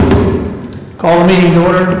Call the meeting to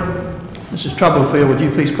order. Mrs. Troublefield, would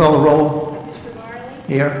you please call the roll? Mr. Barley?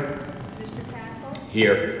 Here. Mr. Cackle?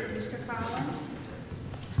 Here. Mr. Collins?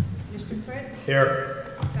 Mr. Fritz? Here.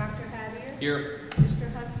 Dr. Hattier? Here.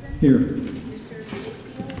 Mr. Hudson? Here. Mr.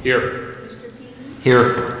 Wakefield? Here. Mr. Peavy?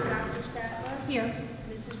 Here. Dr. Statler? Here.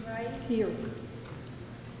 Mrs. Wright? Here.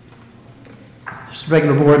 This is a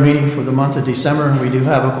regular board meeting for the month of December, and we do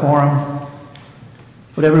have a quorum.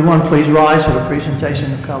 Would everyone please rise for the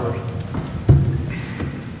presentation of colors?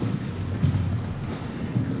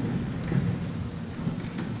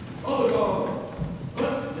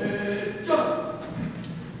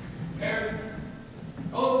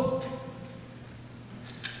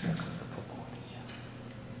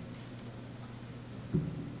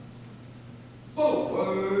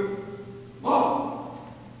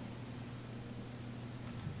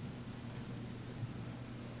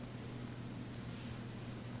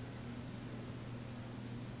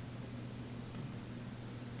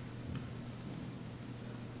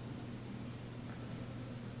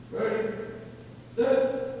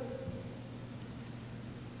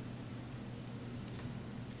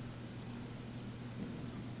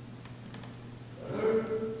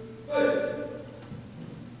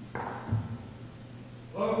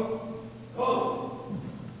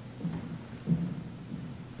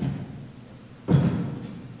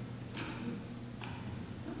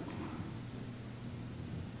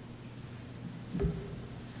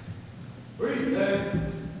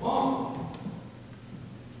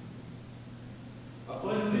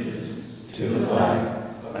 To the flag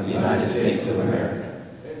of the United States of America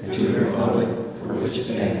and to the republic for which it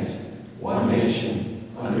stands, one nation,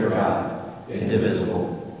 under God,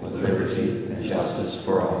 indivisible, with liberty and justice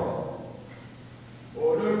for all.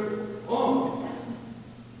 Order on.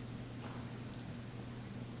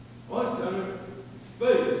 One center,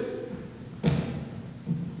 face.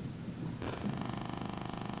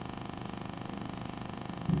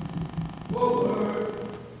 Forward,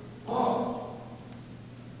 on.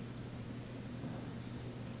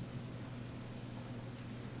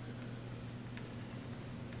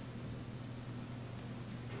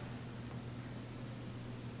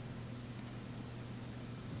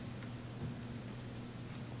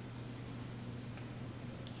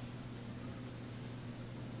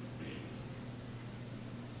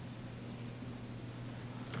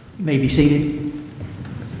 You may be seated.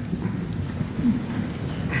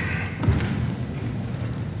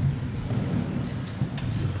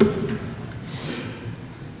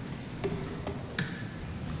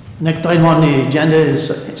 Next item on the agenda is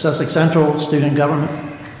Sussex Central Student Government.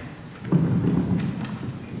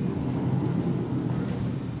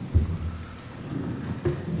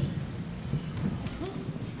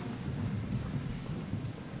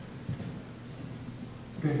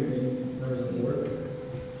 Good evening, members of the board.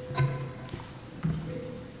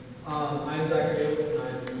 I'm Zachary Hills, and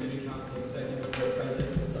I'm the Student Council Executive Board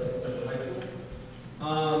President for Sussex Central High School.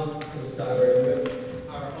 We'll just dive right into it.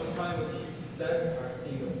 Our homecoming was a huge success. Our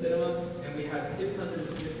theme was cinema, and we had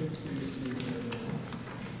 662 students in the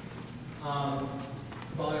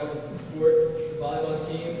following up with some sports, the volleyball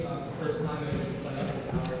team, for the first time it was playing up at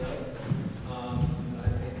Tower Hill. I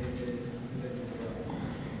think they did well.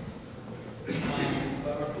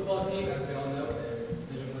 But our football team, as we all know, they're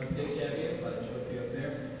Division I state champions by the trophy up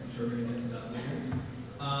there. I'm sure we're going to get into that later.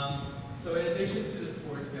 So in addition to the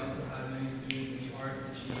sports, we also had many students in the arts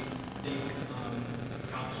achieve state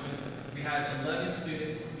accomplishments. We had 11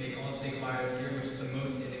 students make all-state choir this year, which is the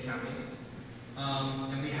most in the county.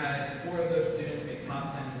 And we had 4 of those students make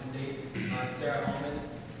top 10 in the state. Sarah Allman,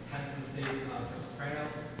 10th in the state for soprano.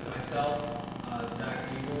 Myself, Zach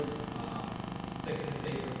Eagles, 6th in the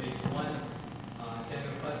state for bass 1.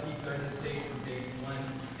 Samuel Klesky, 3rd in the state for bass 1.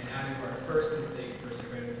 And Abby Ward, 1st in the state for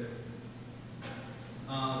soprano 2.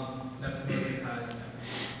 That's the most we've had.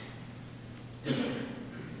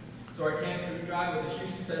 So our canned food drive was a huge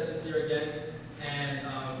success this year again, and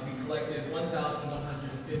we collected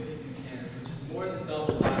 1,152 cans, which is more than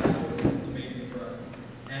double last year, which is amazing for us.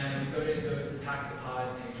 And we donated those to Pack the Pod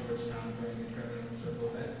in Georgetown during the Carolina Circle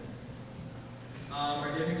event.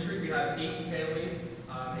 Our giving street, we have 8 families,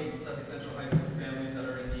 8 Sussex Central High School families that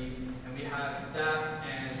are in need, and we have staff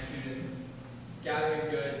and students gathering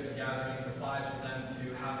goods and gathering supplies for them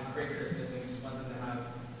to have a great Christmas, and we just want them to have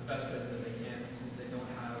the best Christmas that they can, since they don't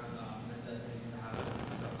have necessities to have it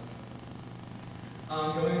themselves.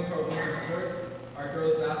 Going into our winter sports, our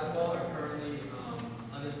girls basketball are currently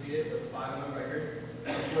undisputed with a 5-0 record.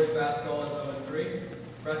 Our boys basketball is 0-3.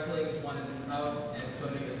 Wrestling is 1-0, and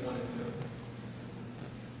swimming is 1-2.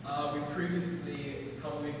 We previously, a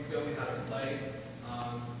couple weeks ago, we had a play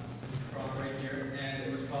from right here, and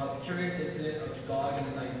it was called curious incident of a dog in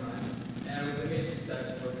the nighttime, and it was a major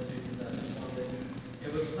success for the students that responded.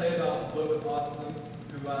 It was a play about a boy with autism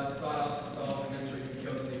who sought out to solve the mystery who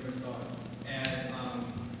killed the neighbor's dog. And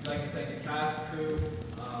we'd like to thank the cast, crew,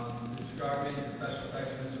 Mr. Garvin, and special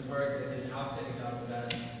thanks for Mr. Burke. They did an outstanding job with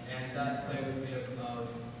that. And that play was made up of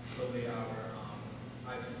solely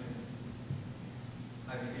our IB students,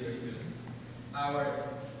 IB theater students. Our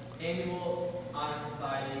annual Honor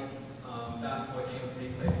Society basketball game will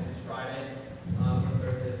take place this Friday, on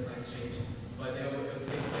Thursday, the exchange. But it will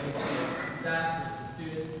take place against the staff versus the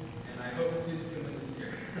students, and I hope the students can win this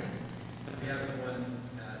year. Because we haven't won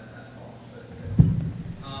at all, but it's good.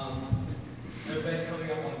 An event coming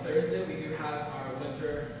up on Thursday, we do have our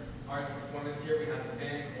winter arts performance here. We have the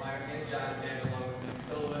band, choir, and jazz band along with the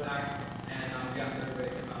solo acts, and we ask everybody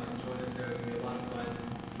to come and join us there. It's going to be a lot of fun.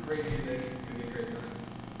 Great music. It's going to be a great time.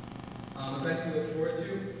 Events we look forward to.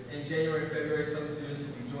 In January and February, some students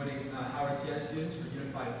will be joining Howard TN students for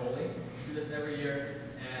Unified Bowling. We do this every year,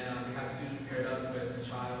 and we have students paired up with a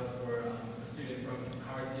child or a student from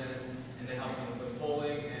Howard TN, and they help them with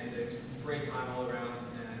bowling, and it's just a great time all around.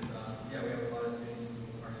 And yeah, we have a lot of students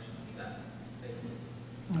who are interested in that. Thank you.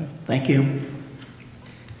 All right, thank you.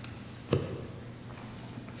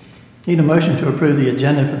 Need a motion to approve the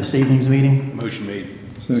agenda for this evening's meeting? Motion made.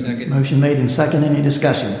 Second. Motion made and second. Any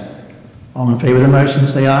discussion? All in favor of the motion,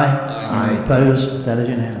 say aye. Aye. Opposed? That is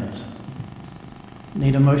unanimous.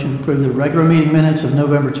 Need a motion to approve the regular meeting minutes of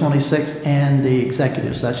November 26th and the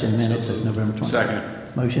executive session minutes of November 26th.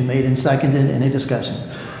 Second. Motion made and seconded. Any discussion?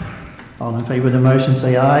 All in favor of the motion,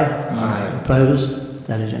 say aye. Aye. Opposed?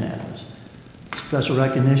 That is unanimous. Special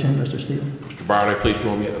recognition, Mr. Steele. Mr. Barlow, please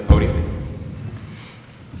join me at the podium.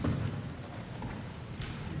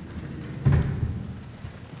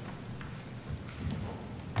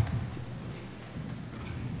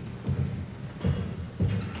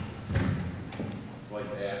 I'd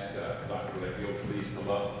like to ask Dr. Whitfield to please come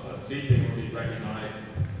up. This evening will be recognized.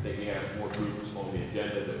 I think we have 4 groups on the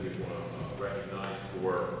agenda that we want to recognize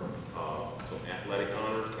for some athletic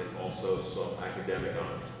honors and also some academic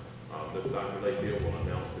honors. Dr. Layfield will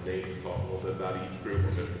announce the names and talk a little bit about each group,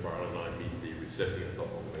 and Mr. Barlow and I meet the recipients up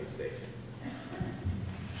on the main stage.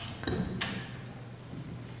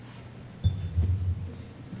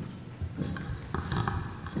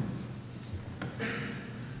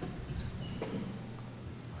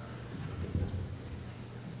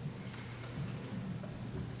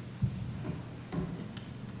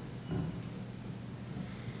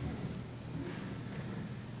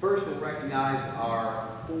 First, we'll recognize our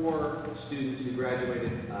 4 students who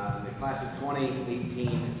graduated in the class of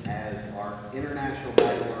 2018 as our International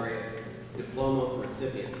Baccalaureate Diploma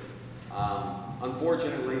recipients.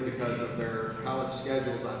 Unfortunately, because of their college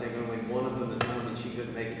schedules, I think only one of them is home and she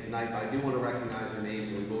couldn't make it tonight, but I do want to recognize their names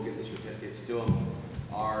and we will get the certificates to them.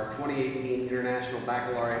 Our 2018 International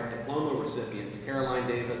Baccalaureate Diploma recipients, Caroline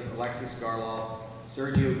Davis, Alexis Garloff,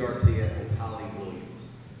 Sergio Garcia, and Holly Williams.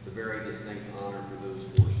 It's a very distinct honor for those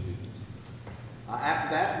 4 students. After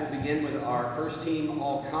that, we'll begin with our first team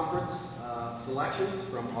all-conference selections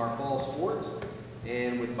from our fall sports.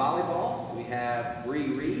 And with volleyball, we have Bree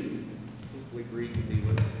Reed. Hopefully Bree can be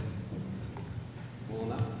with us. Well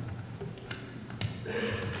enough.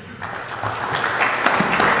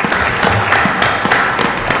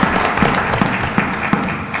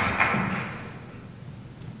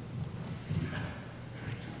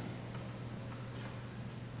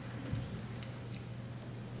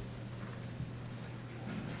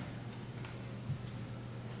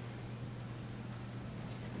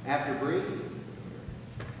 After Bree,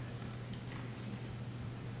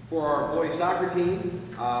 for our boys soccer team,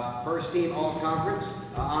 first team all-conference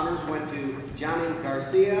honors went to Johnny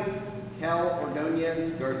Garcia, Kel Ordonez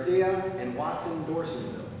Garcia, and Watson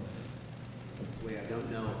Dorsonville. Hopefully I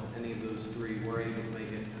don't know if any of those 3 were able to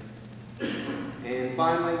make it. And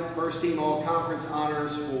finally, first team all-conference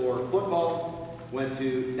honors for football went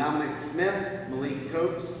to Dominic Smith, Malik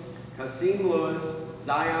Copes, Kasim Lewis,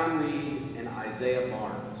 Zion Reed, and Isaiah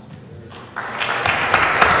Barnes.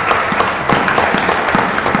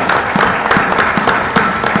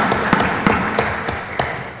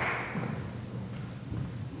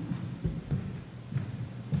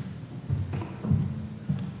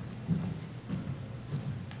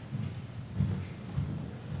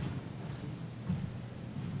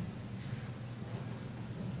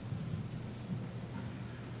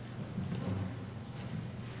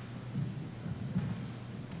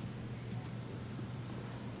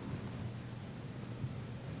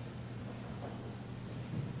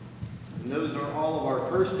 And those are all of our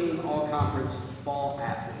first team all-conference fall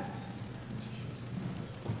athletes.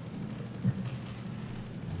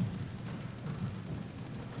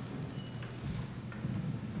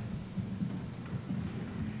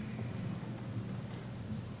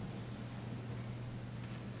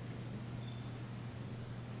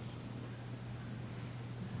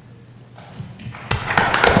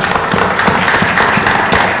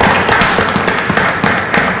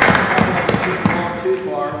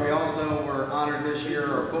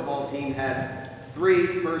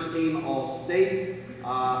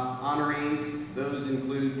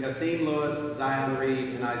 include Kasim Lewis, Zion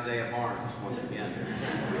Reed, and Isaiah Barnes once again.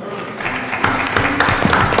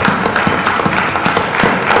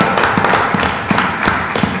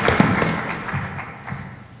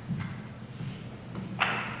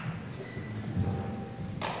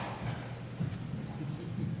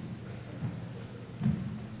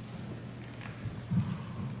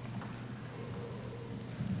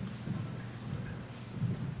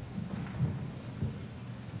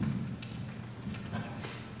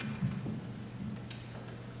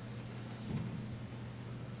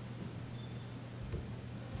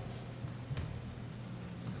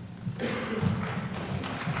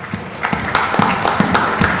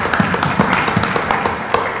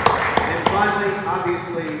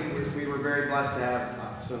 We were very blessed to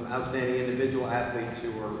have some outstanding individual athletes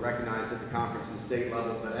who were recognized at the conference and state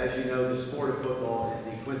level. But as you know, the sport of football is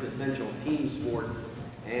the quintessential team sport.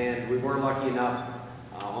 And we were lucky enough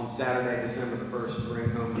on Saturday, December the 1st, to bring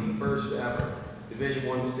home the first ever Division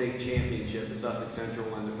I state championship to Sussex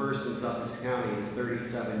Central and the first in Sussex County in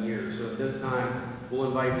 37 years. So at this time, we'll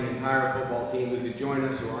invite the entire football team who could join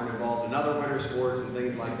us, who aren't involved in other winter sports and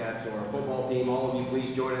things like that. So our football team, all of you,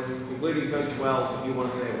 please join us, including Coach Wells, if you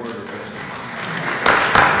want to say a word or two.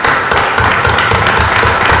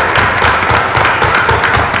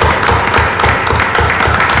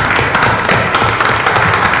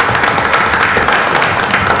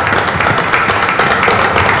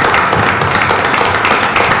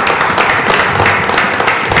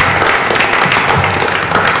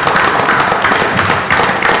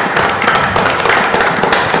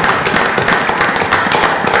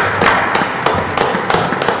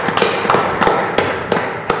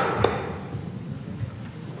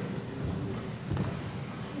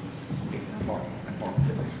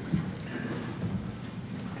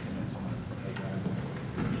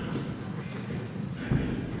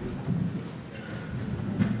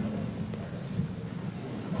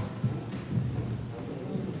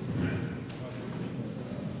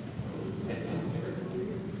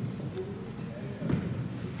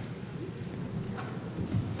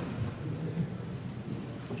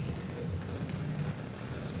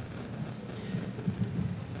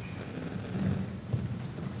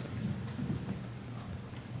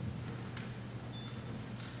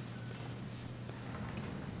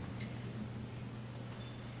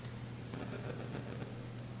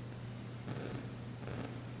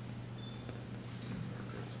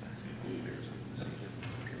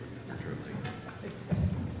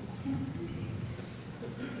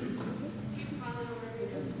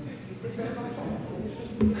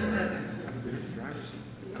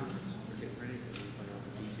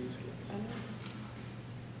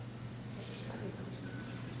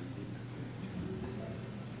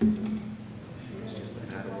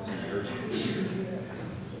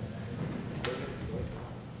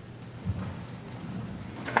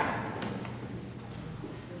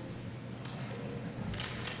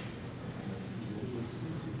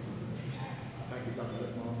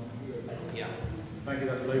 Thank you,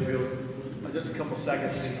 Dr. Layfield. Just a couple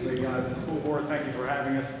seconds for you guys. The school board, thank you for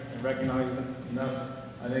having us and recognizing us.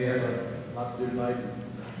 I know you have a lot to do tonight.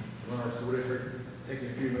 Run our school district.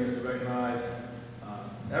 Taking a few minutes to recognize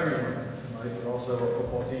everyone tonight, but also our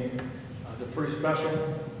football team. They're pretty special.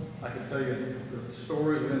 I can tell you the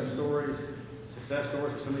stories within the stories, success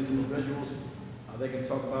stories for some of these individuals. They can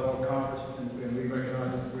talk about all conference, and we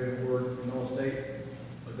recognize this great award in all state,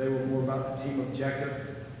 but they were more about the team objective.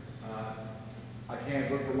 I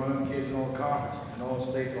can't look for my own kids in all conference and all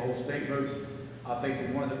state, the whole state votes. I think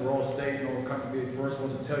the ones that were all state and all conference will be the first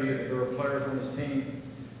ones to tell you that there are players on this team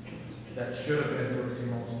that should have been first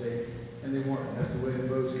team all state, and they weren't. That's the way the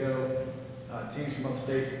votes go. Teams from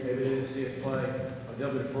upstate, maybe they didn't see us play.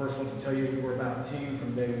 They'll be the first ones to tell you we were about team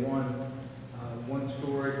from day one. One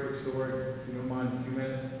story, quick story, if you don't mind a few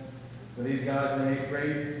minutes. For these guys in the 8th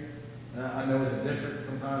grade, I know as a district,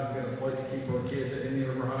 sometimes we've got to fight to keep our kids at Indian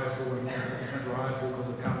River High School and Sussex Central High School because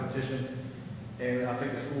of competition. And I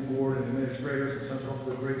think the school board and administrators and Central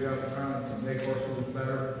do a great job of trying to make our schools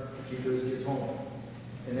better and keep those kids home.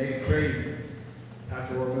 In 8th grade,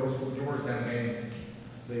 after our middle school Georgetown game,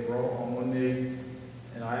 they were all on one knee,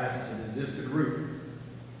 and I asked, I said, is this the group?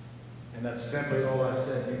 And that's simply all I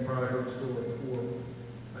said. You probably heard the story before.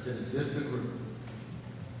 I said, is this the group?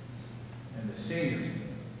 And the seniors,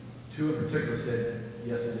 2 in particular, said,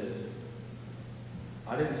 yes, it is.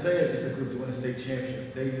 I didn't say is this the group to win a state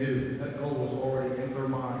championship. They knew that goal was already in their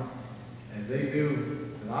mind. And they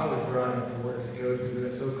knew that I was driving for it as a coach who's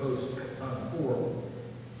been so close a couple times before.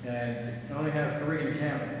 And to only have 3 in the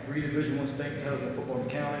county, 3 Division I state titles in football in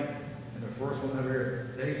the county, and the first one over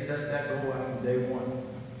here, they set that goal out from day one.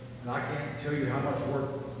 And I can't tell you how much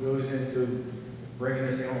work goes into bringing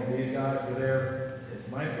this in home. These guys were there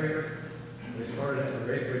as ninth graders. They started at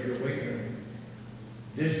the eighth grade weight room.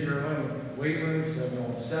 This year alone, weight room,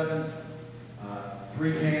 7-on-7s,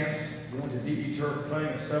 3 camps, going to DE Turf, playing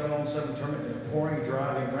a 7-on-7 tournament in a pouring,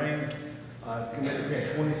 driving rain. Committed, we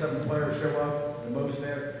had 27 players show up, the most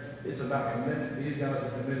there. It's about commitment. These guys are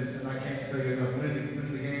committed, and I can't tell you enough.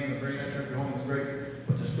 Winning the game and bringing that trophy home is great,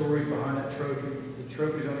 but the stories behind that trophy, the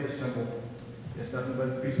trophy's only a symbol. It's nothing but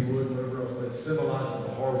a piece of wood and whatever else, but it symbolizes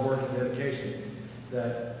the hard work and dedication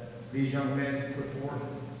that these young men put forth.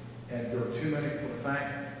 And there are too many people to thank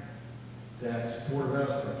that supported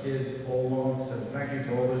us, the kids all along. So thank you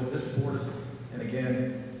to all those that support us. And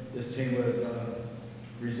again, this team was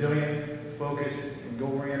resilient, focused, and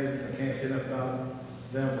goal-oriented. I can't say enough about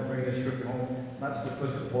them for bringing this trophy home. Not just the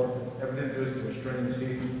physical part, but everything that goes into a strenuous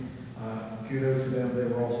season. Kudos to them. They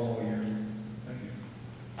were awesome all year. Thank you.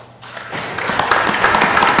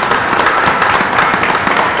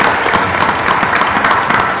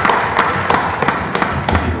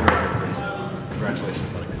 Congratulations,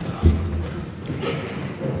 buddy.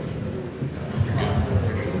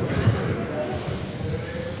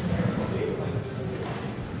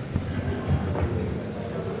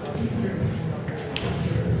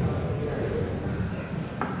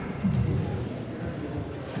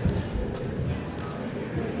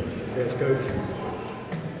 Yes, Coach.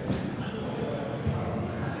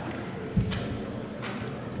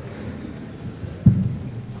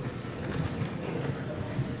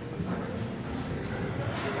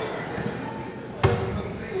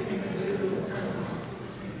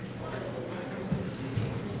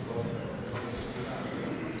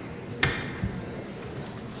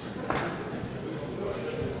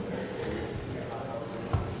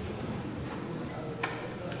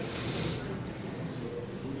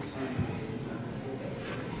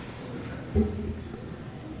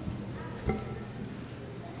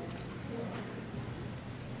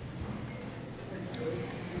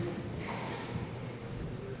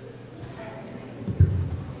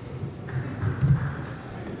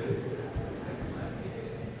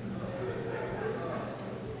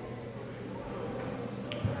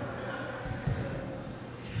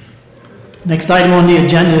 Next item on the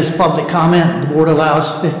agenda is public comment. The board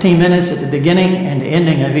allows 15 minutes at the beginning and the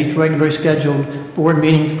ending of each regularly scheduled board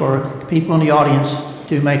meeting for people in the audience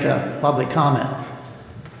to make a public comment.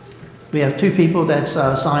 We have 2 people that's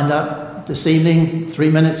signed up this evening, 3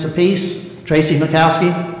 minutes apiece. Tracy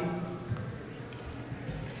Mikowski.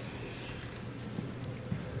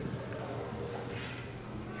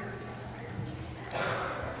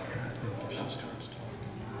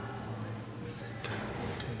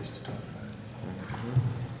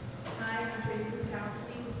 Hi, I'm Tracy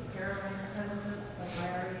Bukowski, Para Vice President of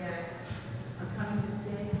IREA. I'm coming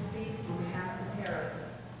today to speak on behalf of the Paras.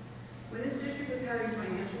 When this district was having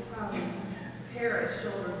financial problems, the Paras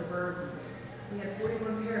shouldered the burden. We had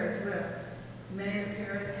 41 Paras ripped. Many of the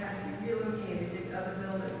Paras had to be relocated into other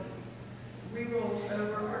buildings. We rolled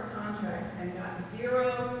over our contract and got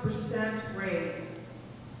 0% raise.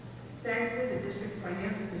 Thankfully, the district's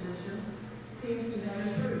financial positions seems to have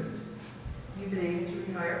improved. You've been able to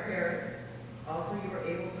rehire Paras. Also, you were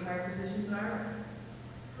able to hire positions in IRA.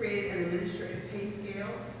 Created an administrative pay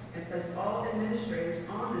scale and placed all administrators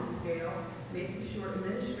on this scale, making sure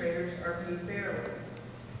administrators are paid fairly.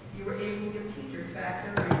 You were able to give teachers back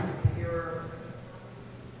their raises a year early.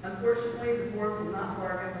 Unfortunately, the board will not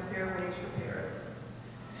bargain a fair wage for Paras.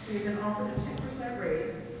 We have been offered a 2%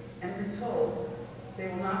 raise and been told they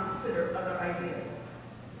will not consider other ideas.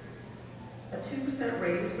 A 2%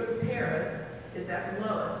 raise for the Paras is at the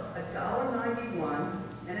lowest $1.91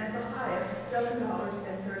 and at the highest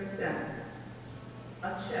 $7.30.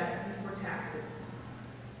 A check before taxes.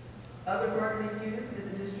 Other bargaining units in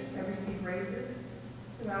the district have received raises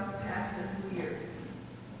throughout the past fiscal years.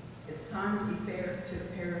 It's time to be fair to the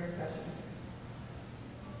paraprofessionals.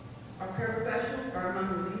 Our paraprofessionals are among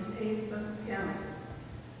the least paid in Sussex County.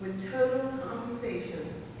 When total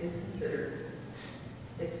compensation is considered,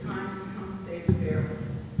 it's time to be compensated fairly.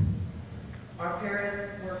 Our paras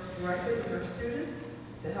work directly with our students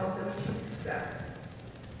to help them achieve success.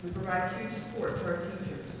 We provide huge support to our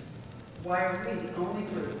teachers. Why are we the only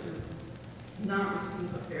group to not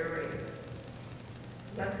receive a fair raise?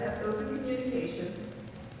 Let's have open communication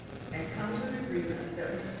and come to an agreement that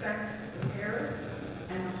respects the paras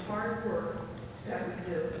and the hard work that we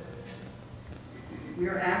do. We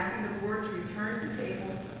are asking the board to return to the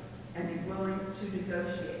table and be willing to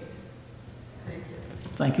negotiate. Thank you.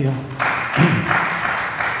 Thank you.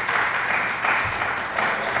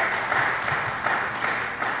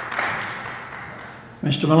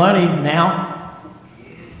 Mr. Maloney, now?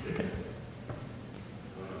 Okay.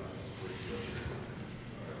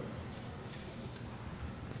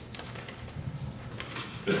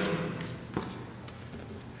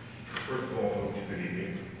 First of all, folks, good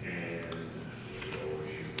evening, and I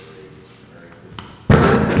wish you a Merry Christmas. I'm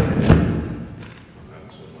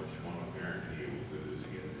having so much fun, I guarantee you we'll do this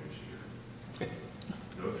again next year.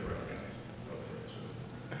 No threat, guys, no threat. So,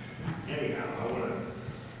 anyhow, I want to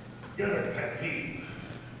get a pet peeve.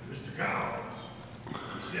 Mr. Collins,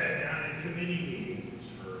 we sat down in committee meetings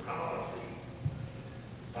for policy.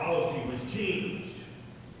 Policy was changed.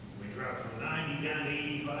 We dropped from 90 down to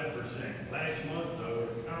 85%. Last month, I would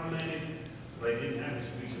have commented, but I didn't have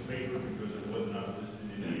this piece of paper because it was not listed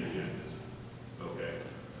in the agendas. Okay?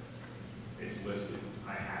 It's listed.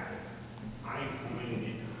 I have it. I find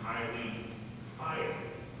it highly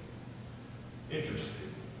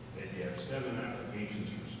interesting that you have 7 applications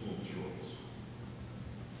for school choice.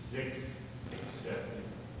 6 accepted,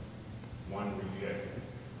 1 rejected.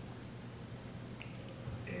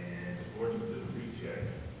 And according to the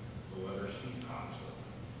reject, the letter C pops up.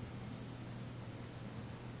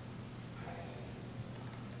 Passing.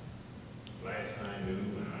 Last I knew,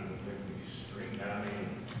 and I don't think we straightened out any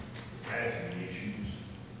passing issues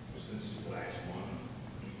since last month,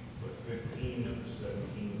 but 15 of the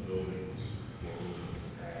 17 buildings were over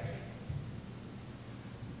for passing.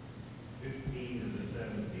 15 of the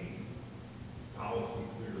 17. Policy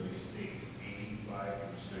clearly states 85%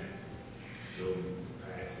 building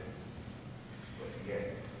capacity. But yet,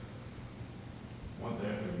 month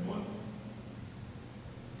after month,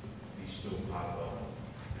 these still pop up,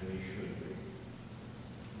 and they should be.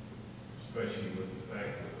 Especially with the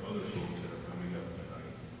fact that other folks that are coming up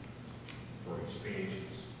tonight for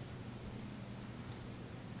expansions.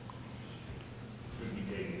 Should be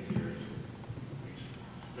taken seriously. We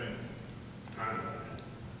spent time on that.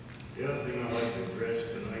 The other thing I'd like to address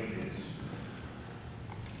tonight is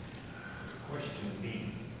question B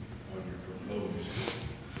on your proposed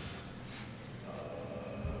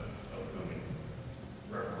upcoming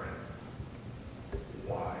referendum.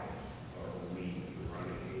 Why are we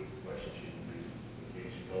running a question B? In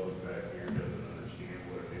case the public back here doesn't understand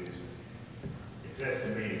what it is, it's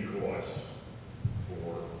estimated costs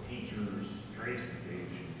for teachers,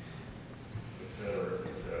 transportation, et cetera,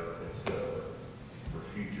 et cetera, et cetera, for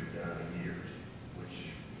future down in years, which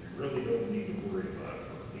we really don't need to worry about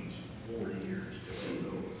for at least 4 years till we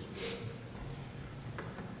know it's built.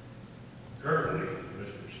 Currently,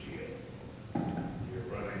 Mr. Steele, you're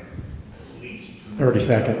running at least 30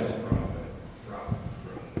 seconds. Profit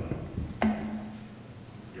from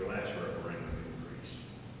your last referendum increase.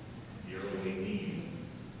 You're only needing,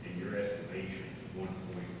 in your estimation, 1.4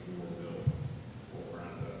 billion, or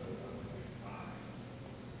around up to 1.5.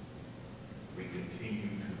 We continue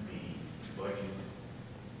to be budget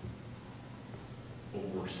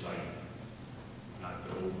oversight, not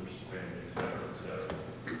to overspend, et cetera, et cetera.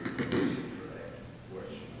 For that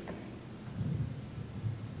question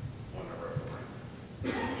on the referendum,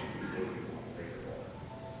 which we voted on later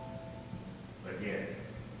on. Again,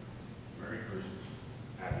 Merry Christmas,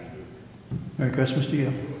 Happy New Year. Merry Christmas to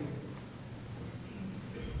you.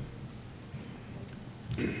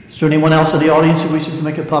 Is there anyone else in the audience who wishes to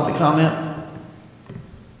make a public comment?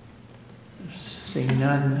 Seeing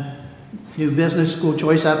none. New business, school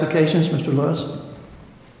choice applications, Mr. Lewis.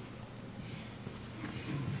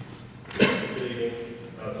 Good evening.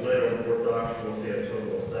 Tonight on the board docs, we'll see a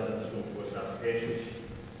total of 7 school choice applications.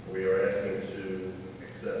 We are asking to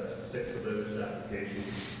accept 6 of those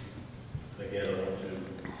applications. Again, I want to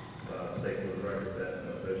state for the record that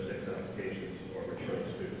those 6 applications are returning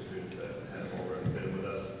students that have already been with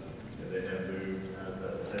us, and they have moved out of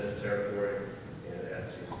the territory and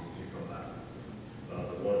asking to come back.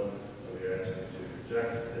 The one that we are asking to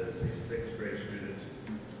reject is a 6th grade student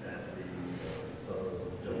at the Southern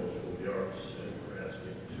General School of the Arts, and we're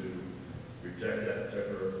asking to reject that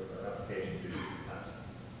particular application due to capacity.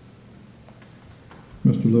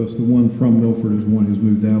 Mr. Lewis, the one from Milford is one who's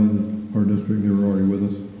moved out of our district. They were already with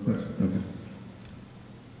us. That's, okay.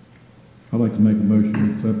 I'd like to make a motion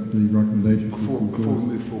to accept the recommendation. Before we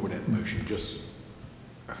move forward with that motion, just,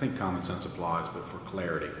 I think common sense applies, but for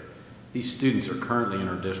clarity, these students are currently in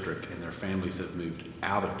our district and their families have moved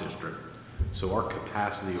out of district. So our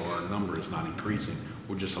capacity or our number is not increasing.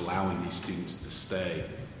 We're just allowing these students to stay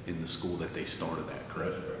in the school that they started at,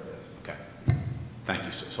 correct? Okay. Thank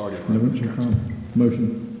you. Sorry to interrupt, Mr. Johnson.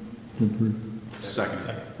 Motion to approve. Second.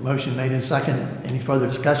 Motion made and second. Any further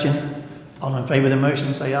discussion? All in favor of the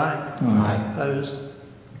motion, say aye. Aye. Opposed?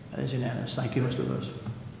 That is unanimous. Thank you, Mr. Lewis.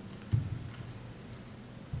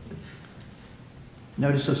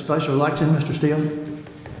 Notice of special election, Mr. Steele.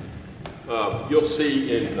 You'll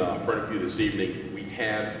see in front of you this evening, we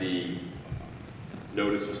have the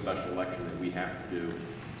notice of special election that we have to do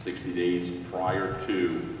 60 days prior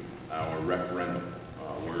to our referendum.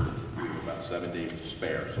 We're about 7 days to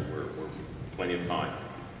spare, so we're plenty of time.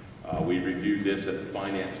 We reviewed this at the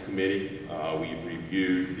Finance Committee. We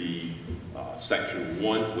reviewed the Section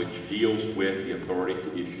 1, which deals with the authority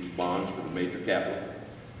to issue bonds for the major capital.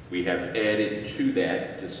 We have added to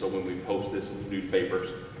that, just so when we post this in the newspapers,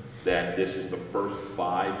 that this is the first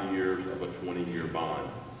 5 years of a 20-year bond.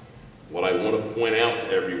 What I want to point out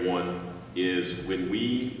to everyone is when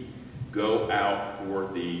we go out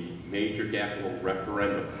for the major capital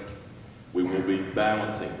referendum, we will be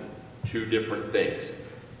balancing two different things.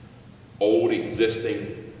 Old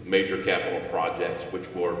existing major capital projects, which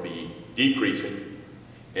will be decreasing,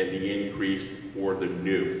 and the increase for the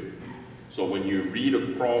new. So when you read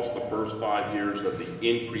across the first 5 years of the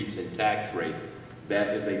increase in tax rates,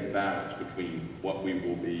 that is a balance between what we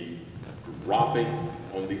will be dropping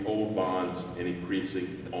on the old bonds and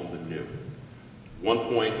increasing on the new. One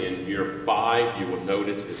point in year 5, you will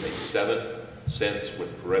notice is a 7 cents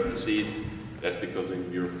with parentheses. That's because in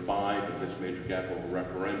year 5 of this major capital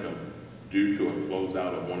referendum, due to a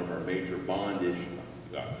closeout of one of our major bond issue,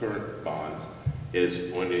 current bonds,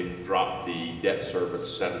 is going to drop the debt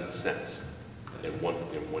service 7 cents in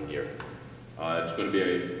one year. It's going to be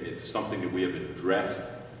it's something that we have addressed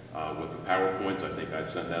with the PowerPoints. I think I've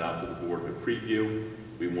sent that out to the board to preview.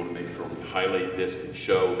 We want to make sure we highlight this and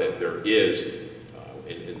show that there is,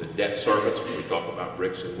 in the debt service, when we talk about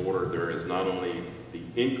bricks and mortar, there is not only the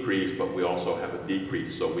increase, but we also have a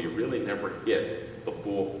decrease. So we really never hit the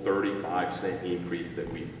full 35-cent increase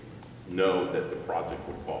that we know that the project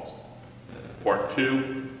would cost. Part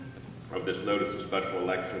 2 of this notice of special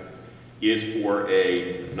election is for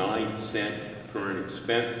a 9-cent current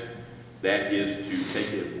expense. That is to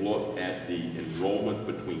take a look at the enrollment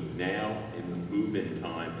between now and the move-in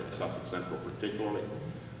time at Sussex Central particularly.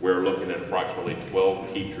 We're looking at approximately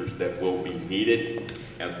 12 teachers that will be needed,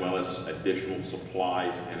 as well as additional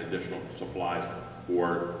supplies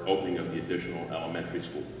for opening of the additional elementary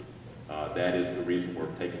school. That is the reason we're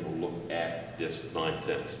taking a look at this 9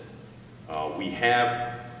 cents. We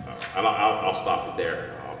have, and I'll stop it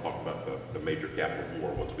there. I'll talk about the major capital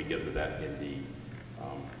more once we get into that in the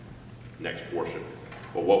next portion.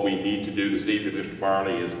 But what we need to do this evening, Mr.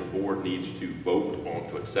 Barley, is the board needs to vote on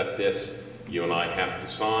to accept this. You and I have to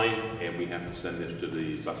sign, and we have to send this to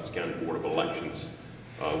the Sussex County Board of Elections.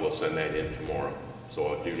 We'll send that in tomorrow.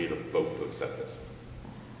 So I do need a vote to accept this.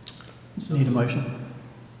 Need a motion?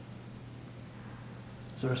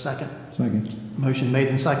 Is there a second? Second. Motion made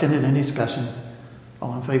and seconded. Any discussion?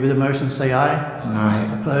 All in favor of the motion, say aye.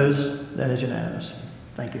 Aye. Opposed? That is unanimous.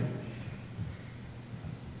 Thank you.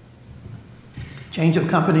 Change of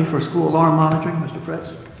company for school alarm monitoring, Mr.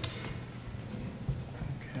 Fritz.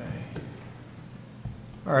 Okay.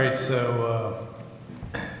 All right, so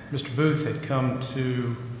Mr. Booth had come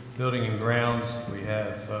to Building and Grounds. We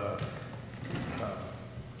have a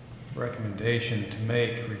recommendation to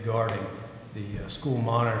make regarding the school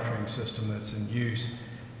monitoring system that's in use,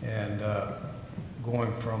 and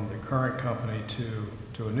going from the current company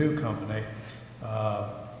to a new company.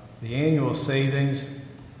 The annual savings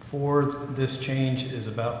for this change is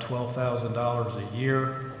about $12,000 a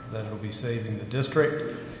year that it'll be saving the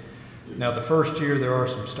district. Now, the first year there are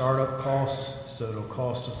some startup costs, so it'll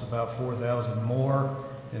cost us about $4,000 more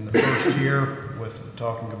in the first year, with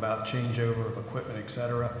talking about changeover of equipment,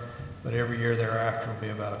 etc. But every year thereafter will be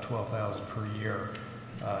about a $12,000 per year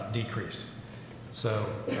decrease. So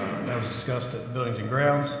that was discussed at Buildings and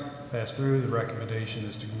Grounds, passed through. The recommendation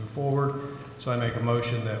is to move forward. So I make a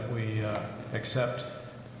motion that we accept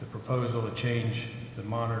the proposal to change the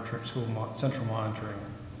central monitoring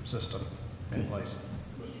system in place.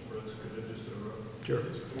 Mr. Fritz, could I just interrupt? Sure.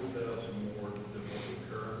 It's 4,000 more than what we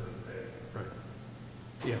currently pay. Right.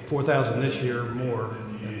 Yeah, 4,000 this year more.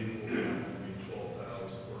 And the annual would be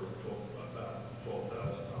 12,000 or about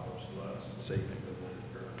 $12,000 less. Saving. Than what we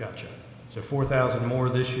currently pay. Gotcha. So 4,000 more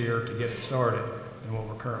this year to get it started than what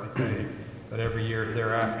we're currently paying, but every year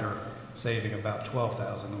thereafter saving about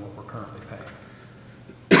 12,000 than what we're currently paying.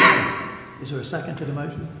 Is there a second to the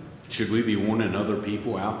motion? Should we be warning other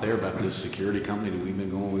people out there about this security company that we've been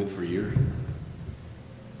going with for years?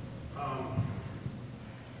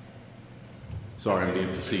 Sorry, I'm being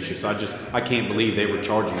facetious. I can't believe they were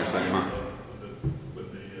charging us that much. With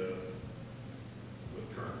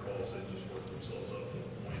current costs, they just work themselves up to the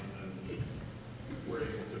point, and we're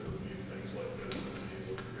able to review things like this and be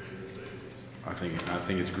able to create the savings. I think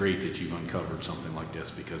think it's great that you've uncovered something like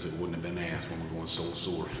this, because it wouldn't have been asked when we're going sole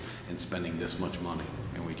source and spending this much money.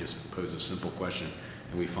 And we just pose a simple question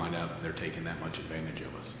and we find out they're taking that much advantage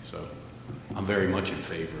of us. So I'm very much in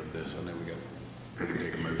favor of this. I know we got to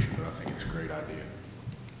take a motion, but I think it's a great idea.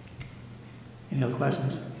 Any other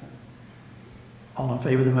questions? All in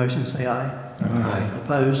favor of the motion, say aye. Aye.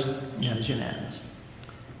 Opposed? That is unanimous.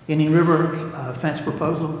 Indian River fence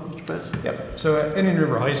proposal, Mr. President. Yep. So at Indian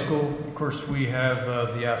River High School, of course, we have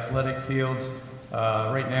the athletic fields.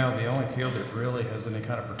 Right now, the only field that really has any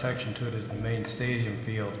kind of protection to it is the main stadium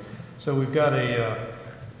field. So we've got a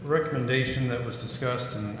recommendation that was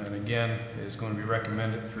discussed and again is going to be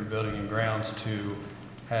recommended through Building and Grounds to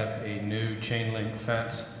have a new chain link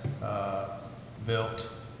fence built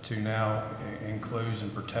to now enclose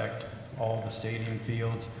and protect all the stadium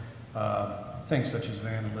fields. Things such as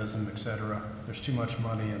vandalism, etc. There's too much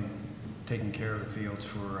money in taking care of the fields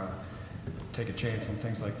for take a chance on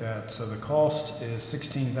things like that. So the cost is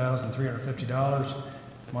 $16,350,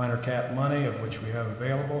 minor cap money of which we have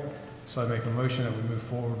available. So I make a motion that we move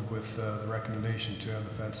forward with the recommendation to have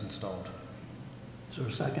the fence installed. Is there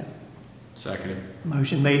a second? Seconded.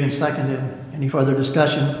 Motion made and seconded. Any further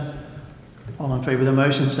discussion? All in favor of the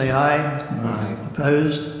motion, say aye. Aye.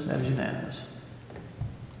 Opposed? That is unanimous.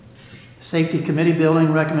 Safety Committee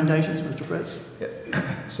building recommendations, Mr. Fritz.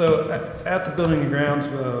 So at the Building and Grounds,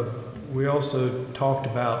 we also talked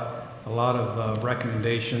about a lot of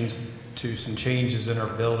recommendations to some changes in our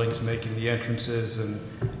buildings, making the entrances and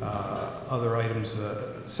other items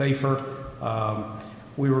safer.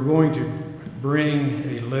 We were going to bring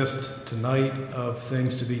a list tonight of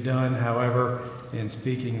things to be done. However, in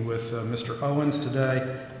speaking with Mr. Owens today,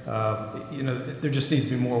 there just needs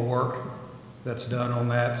to be more work that's done on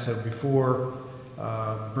that. So before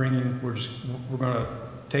we're going to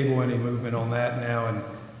table any movement on that now and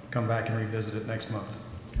come back and revisit it next month.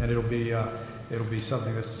 And it'll be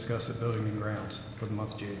something that's discussed at Building and Grounds for the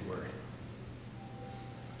month of January.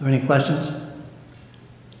 Are there any questions?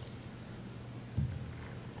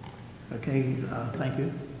 Okay, thank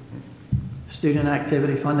you. Student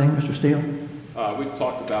activity funding, Mr. Steele. We've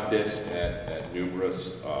talked about this at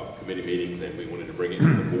numerous committee meetings, and we wanted to bring it to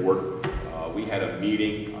the board. We had a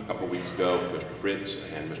meeting a couple of weeks ago. Mr. Fritz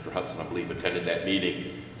and Mr. Hudson, I believe, attended that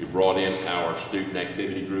meeting. We brought in our student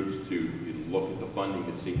activity groups to look at the funding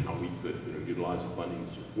and see how we could utilize the funding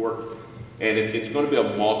to support. And it's going to be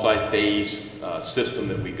a multi-phase system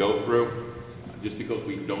that we go through, just because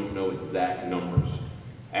we don't know exact numbers.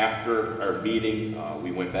 After our meeting,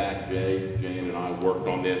 we went back, Jane and I worked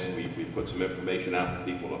on this. We put some information out for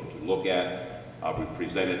people to look at. We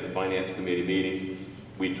presented at the Finance Committee meetings.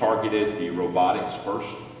 We targeted the robotics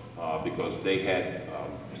first because they had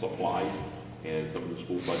supplies, and some of the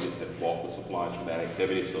school budgets had bought the supplies for that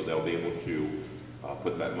activity, so they'll be able to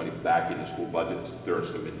put that money back into school budgets. There are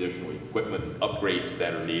some additional equipment upgrades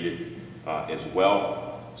that are needed as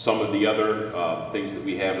well. Some of the other things that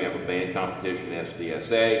we have a band competition,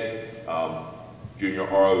 SDSA, Junior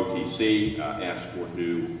ROTC asked for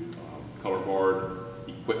new color guard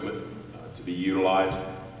equipment to be utilized.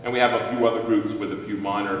 And we have a few other groups with a few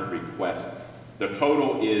minor requests. The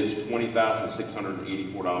total is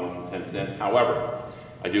 $20,684.10. However,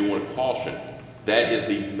 I do want to caution, that is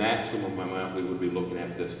the maximum amount we would be looking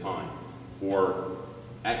at this time. For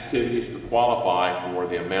activities to qualify for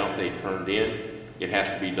the amount they turned in, it has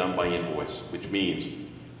to be done by invoice, which means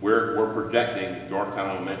we're projecting Georgetown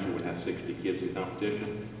Elementary would have 60 kids in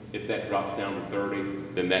competition. If that drops down to 30,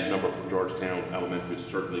 then that number for Georgetown Elementary is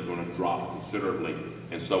certainly going to drop considerably,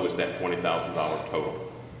 and so is that $20,000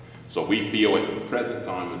 total. So we feel at the present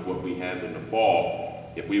time with what we have in the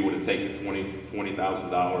fall, if we were to take the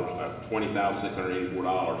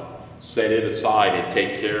 $20,684, set it aside and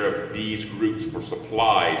take care of these groups for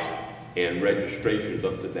supplies and registrations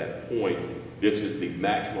up to that point, this is the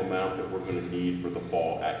maximum amount that we're going to need for the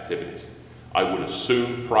fall activities. I would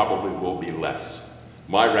assume probably will be less.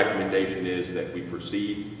 My recommendation is that we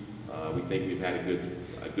proceed. We think we've had a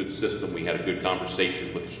good system. We had a good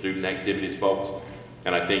conversation with the student activities folks.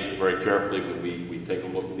 And I think very carefully when we take a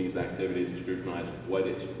look at these activities and scrutinize what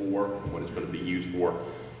it's for and what it's going to be used for,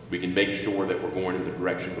 we can make sure that we're going in the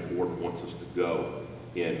direction the board wants us to go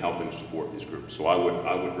in helping support these groups. So I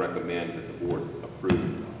would recommend that the board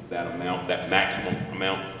approve that amount, that maximum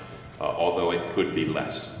amount, although it could be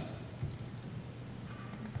less.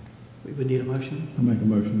 We would need a motion. I make a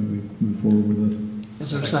motion that we move forward with this.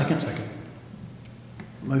 Is there a second? Second.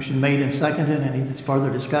 Motion made and seconded. Any further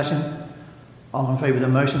discussion? All in favor of the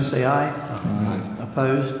motion, say aye. Aye.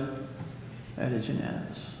 Opposed? That is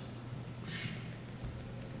unanimous.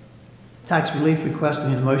 Tax relief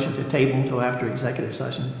requesting a motion to table until after executive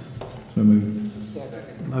session. So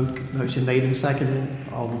moved. Motion made and seconded.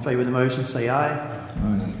 All in favor of the motion, say aye.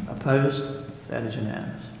 Aye. Opposed? That is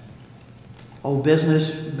unanimous. Old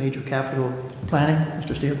business, major capital planning.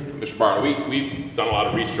 Mr. Steele. Mr. Bartley, we've done a lot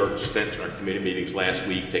of research since our committee meetings last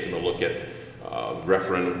week, taking a look at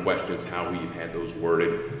referendum questions, how we've had those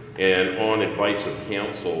worded. And on advice of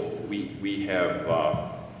council, we have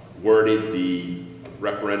worded the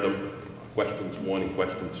referendum questions 1 and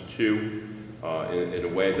questions 2 in a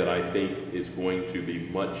way that I think is going to be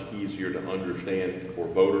much easier to understand for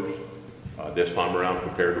voters this time around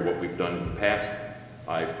compared to what we've done in the past.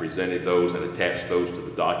 I presented those and attached those to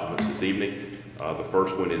the documents this evening. The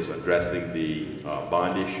first one is addressing the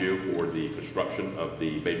bond issue for the construction of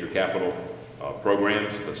the major capital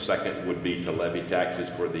programs. The second would be to levy taxes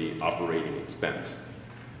for the operating expense.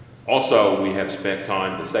 Also, we have spent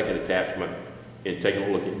time, the second attachment, in taking a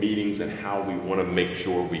look at meetings and how we want to make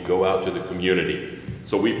sure we go out to the community.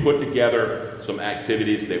 So we put together some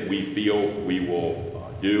activities that we feel we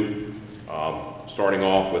will do, starting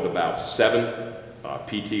off with about 7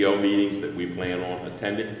 PTO meetings that we plan on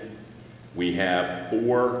attending. We have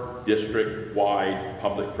 4 district-wide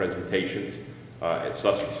public presentations at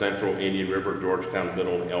Sussex Central, Indian River, Georgetown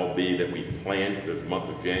Middle, and LB that we planned for the month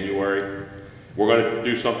of January. We're going to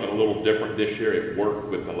do something a little different this year. It worked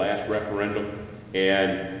with the last referendum,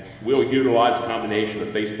 and we'll utilize a combination of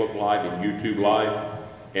Facebook Live and YouTube Live,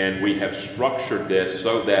 and we have structured this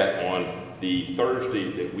so that on the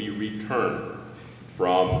Thursday that we return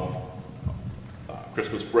from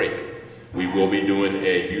Christmas break, we will be doing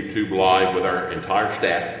a YouTube Live with our entire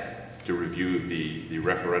staff to review the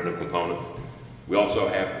referendum components. We also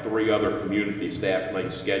have 3 other community staff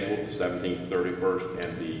nights scheduled, the 17th, 31st,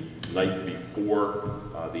 and the night before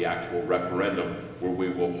the actual referendum, where we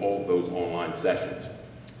will hold those online sessions.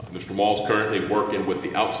 Mr. Mall's currently working with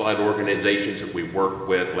the outside organizations that we worked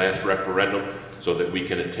with last referendum so that we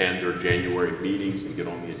can attend their January meetings and get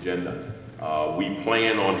on the agenda. We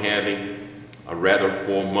plan on having a rather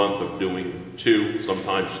full month of doing 2,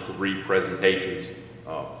 sometimes 3 presentations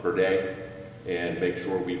per day, and make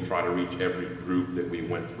sure we try to reach every group that we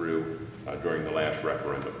went through during the last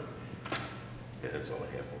referendum. And that's all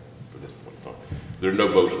I have for this point in time. There are no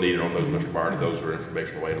votes needed on those, Mr. Barty. Those are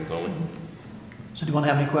informational items only. So do you want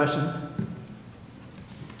to have any questions?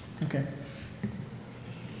 Okay.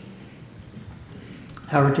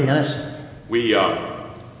 Howard T. Ennis.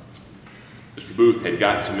 Mr. Booth had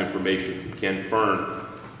gotten some information from Ken Fern.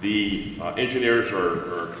 The engineers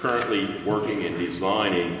are currently working and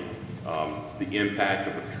designing the impact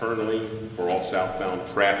of a turn lane for all southbound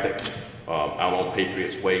traffic out on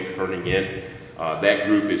Patriots Way turning in. That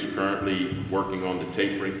group is currently working on the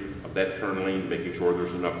tapering of that turn lane, making sure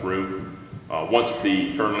there's enough room. Once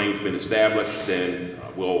the turn lane's been established, then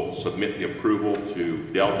we'll submit the approval to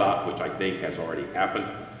DelDOT, which I think has already happened,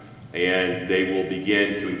 and they will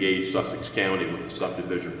begin to engage Sussex County with the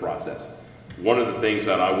subdivision process. One of the things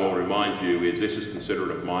that I will remind you is this is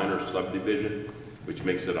considered a minor subdivision, which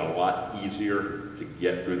makes it a lot easier to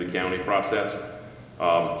get through the county process.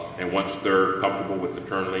 And once they're comfortable with the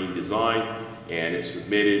turn lane design and it's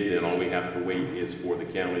submitted, then all we have to wait is for the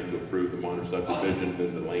county to approve the minor subdivision,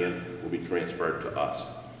 then the land will be transferred to us.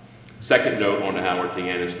 Second note on the Howard T.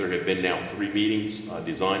 Ennis, there have been now 3 meetings,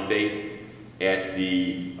 design phase. At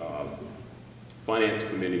the Finance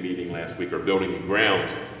Committee meeting last week, or Building and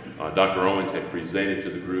Grounds, Dr. Owens had presented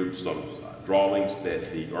to the group some drawings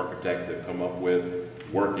that the architects have come up with,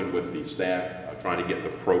 working with the staff, trying to get the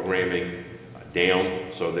programming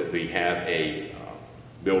down so that we have a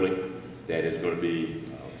building that is going to be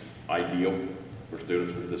ideal for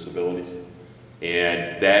students with disabilities.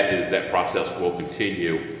 And that process will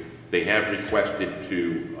continue. They have requested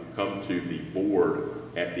to come to the board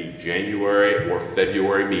at the January or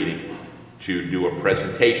February meeting to do a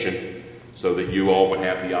presentation so that you all would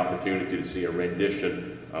have the opportunity to see a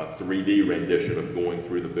rendition, 3D rendition of going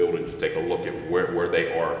through the building to take a look at where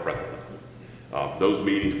they are presently. Those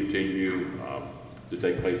meetings continue to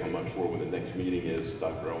take place. I'm not sure when the next meeting is,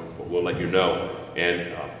 Dr. Owens, but we'll let you know.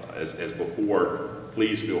 And as before,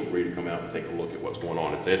 please feel free to come out and take a look at what's going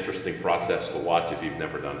on. It's an interesting process to watch if you've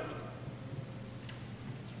never done it.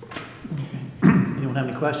 Anyone have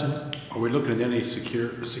any questions? Are we looking at any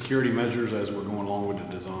security measures as we're going along with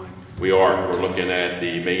the design? We are. We're looking at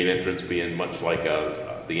the main entrance being much like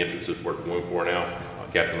the entrances we're going for now,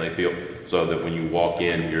 Captain Layfield, so that when you walk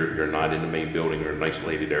in, you're not in the main building or an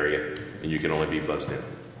isolated area, and you can only be buzzed in.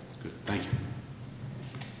 Good. Thank you.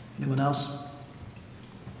 Anyone else?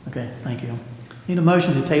 Okay, thank you. Need a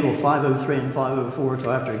motion to table 503 and 504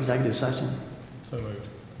 until after executive session. So moved.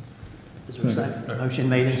 Is there a second? Motion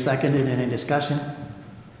made and seconded. Any discussion?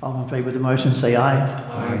 All in favor of the motion, say aye.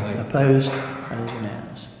 Aye. Opposed? That is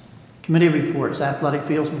unanimous. Committee reports, athletic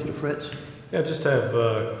fields, Mr. Fritz. Yeah, just have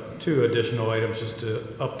two additional items just to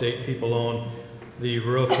update people on. The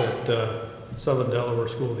roof at Southern Delaware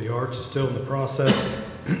School of the Arts is still in the process.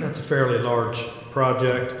 That's a fairly large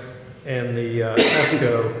project. And the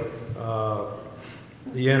ESCO,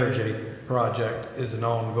 the energy project, is an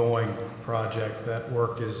ongoing project. That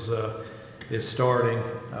work is starting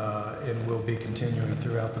and will be continuing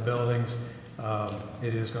throughout the buildings.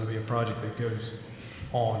 It is going to be a project that goes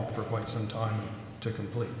on for quite some time to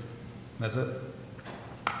complete. That's it.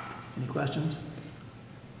 Any questions?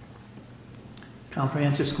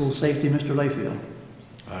 Comprehensive school safety, Mr. Layfield.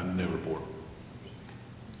 No report.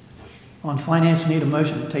 On finance, need a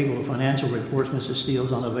motion to table the financial reports. Mrs.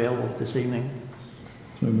 Steele's unavailable this evening.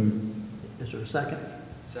 So moved. Is there a second?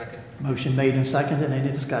 Second. Motion made and seconded.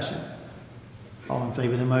 Any discussion? All in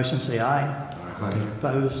favor of the motion, say aye. Aye.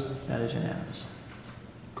 Opposed? That is unanimous.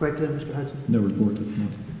 Curriculum, Mr. Hudson. No report this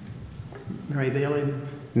month. Mary Bailey.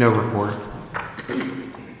 No report.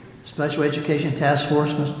 Special Education Task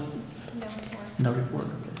Force, Mr. No report. No report.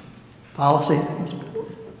 Okay. Policy,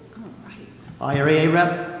 Mr. IRA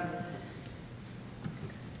rep.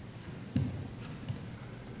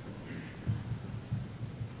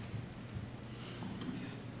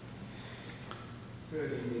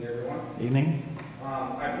 Good evening, everyone. Evening.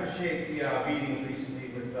 I appreciate the meetings recently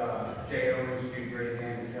with Jay Owens, Jude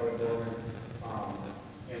Brittingham, and Kelly Dorman,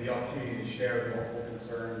 and the opportunity to share the multiple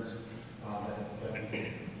concerns that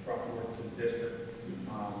we brought forward to the district.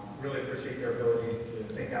 Really appreciate their ability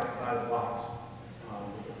to think outside the box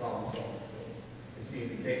with the problem-solving skills. They seem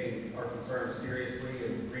to be taking our concerns seriously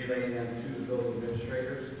and relaying them to the building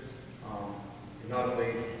administrators. And not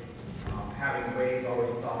only having ways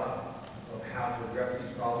already thought up of how to address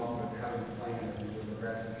these problems, but having a plan as we move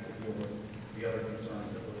progresses to deal with the other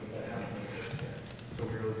concerns that have been addressed. So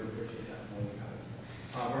we really do appreciate that from you guys.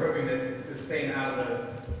 We're hoping that this same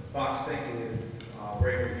out-of-the-box thinking is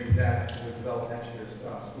we're able to use that to develop next year's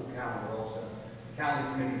school calendar also. The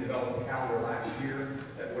calendar committee developed a calendar last year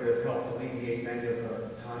that would have helped alleviate many of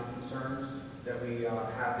the time concerns that we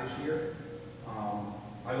have this year.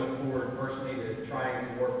 I look forward personally to trying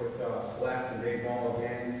to work with Celeste and Dave Ball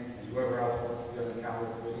again, and whoever else wants to be on the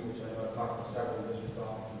calendar committee, which I know I've talked to several district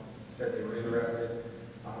offices and said they were interested.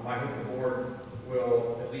 I hope the board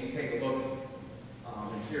will at least take a look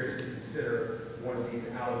and seriously consider one of these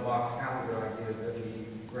out-of-the-box calendar ideas that we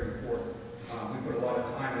bring forth. We put a lot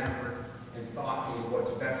of time and effort and thought into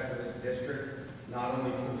what's best for this district, not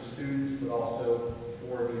only for the students, but also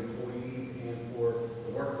for the employees and for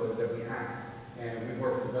the workload that we have. And we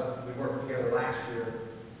worked together last year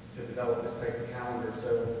to develop this type of calendar.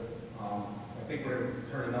 So I think we're going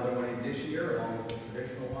to turn another one in this year, along with the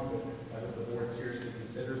traditional one. But I hope the board seriously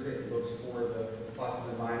considers it, looks for the pluses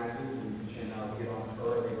and minuses, and get on it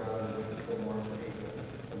early rather than wait until March or April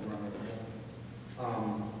to run it again.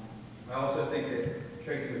 I also think that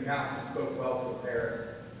Tracy McCaskey spoke well for the Paras.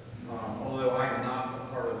 Although I am not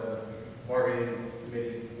a part of the bargaining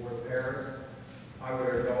committee for the Paras, I would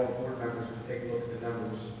urge all board members to take a look at the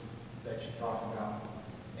numbers that she talked about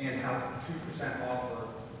and how the 2% offer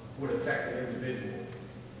would affect the individual,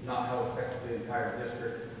 not how it affects the entire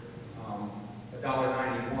district.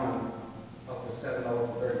 $1.91 up to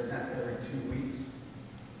 $7.30 every 2 weeks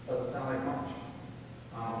doesn't sound like much.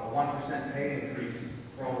 A 1% pay increase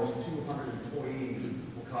for almost 200 employees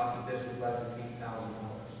will cost the district less than $8,000.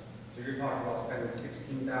 So you're talking about spending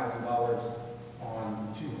 $16,000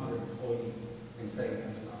 on 200 employees and saying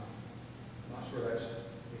that's enough. I'm not sure that's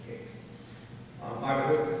the case. I would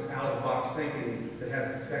hope this out-of-the-box thinking that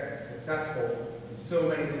has been successful in so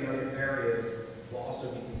many of the other areas will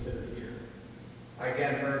also be considered here. I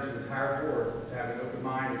again urge the entire board to have an open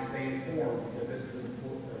mind and stay informed, because this is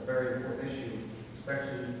a very important issue,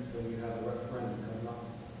 especially when we have a referendum coming up.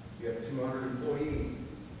 You have 200 employees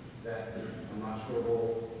that I'm not sure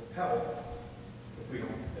will help if we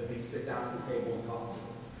don't at least sit down at the table and talk to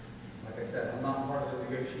them. Like I said, I'm not part of the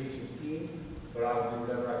negotiations team, but I will do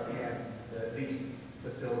whatever I can to at least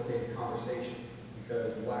facilitate a conversation,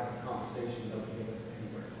 because the lack of conversation doesn't get us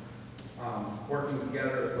anywhere. Working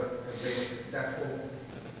together is what has made us successful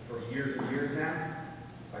for years and years now.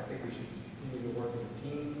 I think we should continue to work as a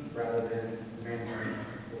team rather than managing.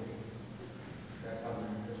 That's how we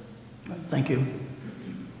do Christmas. Thank you.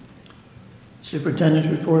 Superintendent's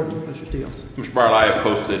report, Mr. Steele. Mr. Bartlett, I have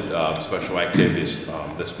posted special activities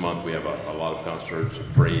this month. We have a lot of concerts,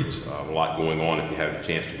 parades, a lot going on. If you have a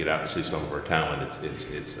chance to get out and see some of our talent,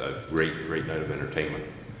 it's a great night of entertainment.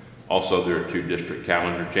 Also, there are 2 district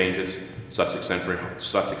calendar changes. Sussex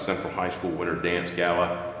Central High School Winter Dance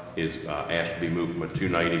Gala is asked to be moved from a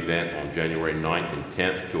 2-night event on January 9th and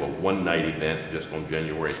 10th to a 1-night event just on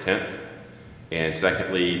January 10th. And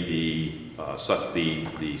secondly,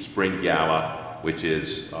 the Spring Gala, which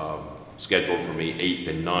is scheduled for May 8th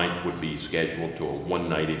and 9th, would be scheduled to a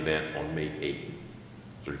 1-night event on May 8th.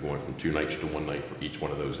 So we're going from 2 nights to 1 night for each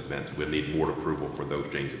one of those events. We'll need board approval for those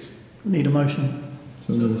changes. Need a motion?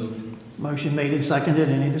 So moved. Motion made and seconded.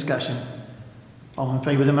 Any discussion? All in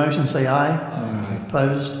favor of the motion, say aye. Aye.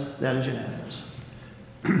 Opposed? That is unanimous.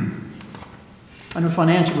 Under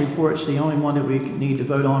financial reports, the only one that we need to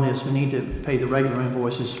vote on is we need to pay the regular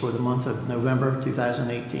invoices for the month of November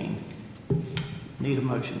 2018. Need a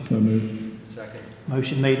motion? So moved. Second.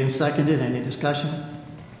 Motion made and seconded. Any discussion?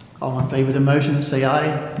 All in favor of the motion, say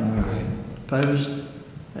aye. Aye. Opposed?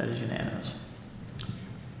 That is unanimous.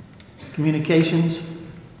 Communications,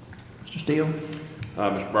 Mr. Steele.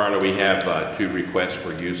 Mr. Barlow, we have 2 requests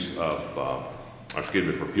for use of,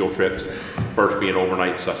 for field trips. First being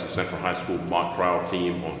overnight Sussex Central High School mock trial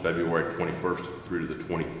team on February 21st through to the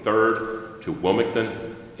 23rd to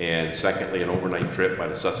Wilmington. And secondly, an overnight trip by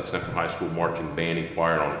the Sussex Central High School Marching Band and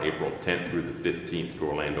Choir on April 10th through the 15th to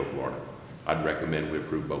Orlando, Florida. I'd recommend we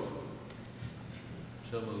approve both.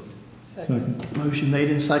 So moved. Second. Motion made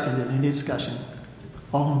and seconded. Any discussion?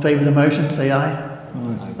 All in favor of the motion, say aye.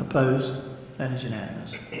 Aye. Opposed? That is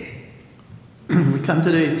unanimous. We come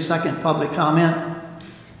to the second public comment.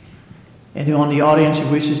 Anyone in the audience who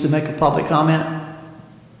wishes to make a public comment?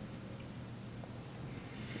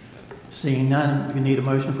 Seeing none, you need a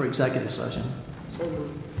motion for executive session.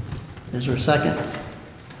 Is there a second?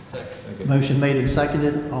 Second. Motion made and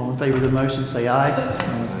seconded. All in favor of the motion, say aye.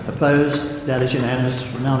 Aye. Opposed? That is unanimous.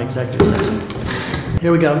 We're now in executive session.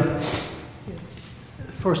 Here we go.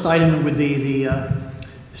 First item would be the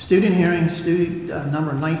student hearing,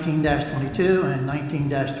 number 19-22 and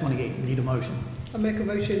 19-28. Need a motion. I make a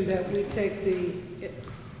motion that we take the,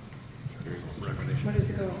 what is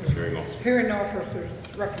it called? Hearing officer's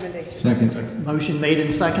recommendation. Second. Motion made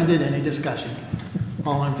and seconded. Any discussion?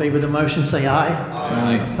 All in favor of the motion, say aye.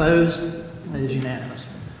 Aye. Opposed? It is unanimous.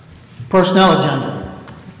 Personnel agenda.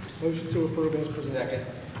 Motion to approve as presented.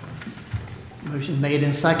 Second. Motion made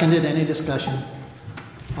and seconded. Any discussion?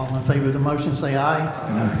 All in favor of the motion, say aye.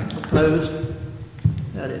 Aye. Opposed?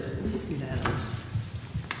 That is unanimous.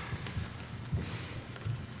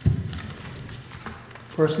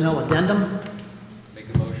 Personnel addendum.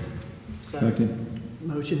 Make a motion. Second.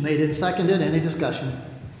 Motion made and seconded. Any discussion?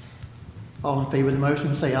 All in favor of the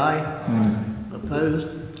motion, say aye. Aye. Opposed?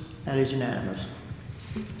 That is unanimous.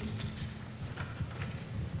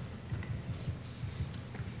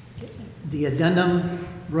 The addendum,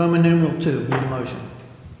 Roman numeral 2. Need a motion.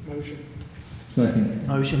 Motion. Second.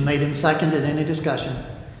 Motion made and seconded. Any discussion?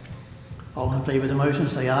 All in favor of the motion,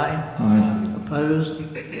 say aye. Aye.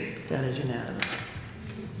 Opposed? That is unanimous.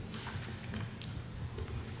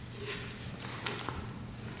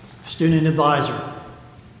 Student advisor.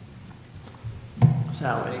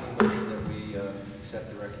 Salary. Make a motion that we accept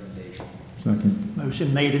the recommendation. Second.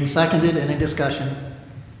 Motion made and seconded. Any discussion?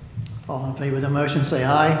 All in favor of the motion, say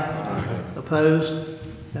aye. Aye. Opposed?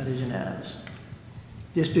 That is unanimous.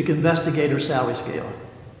 District investigator salary scale.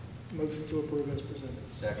 Motion to approve as presented.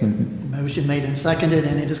 Second. Motion made and seconded.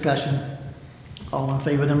 Any discussion? All in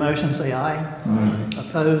favor of the motion, say aye. Aye.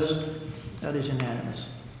 Opposed? That is unanimous.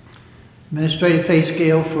 Administrative pay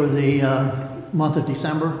scale for the month of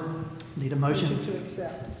December. Need a motion? Motion to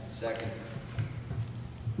accept. Second.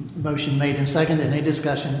 Motion made and seconded. Any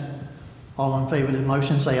discussion? All in favor of the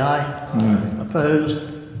motion, say aye. Aye. Opposed?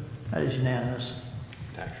 That is unanimous.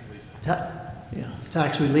 Tax relief.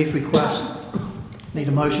 Tax relief request. Need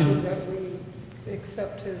a motion? That we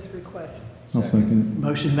accept his request. I'll second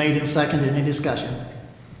Motion made and seconded. Any discussion?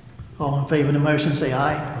 All in favor of the motion, say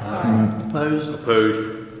aye. it. Aye. Opposed? Opposed?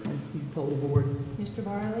 You poll the board. Mr.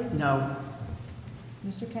 Barley? No.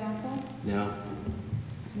 Mr. Capel? No.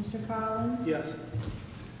 Mr. Collins? Yes.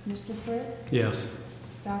 Mr. Fritz? Yes.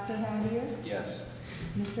 Dr. Hattier? Yes.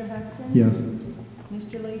 Mr. Hudson? Yes.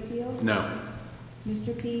 Mr. Layfield? No.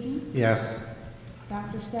 Mr. Peden? Yes.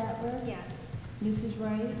 Dr. Statler? Yes. Mrs.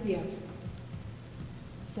 Wright? Yes.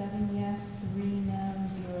 7 yes, 3 no,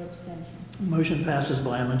 0 abstention. Motion passes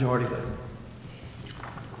by a majority vote.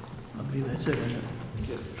 I believe that's it, isn't it?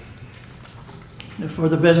 No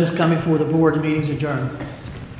further business coming before the board. The meeting's adjourned.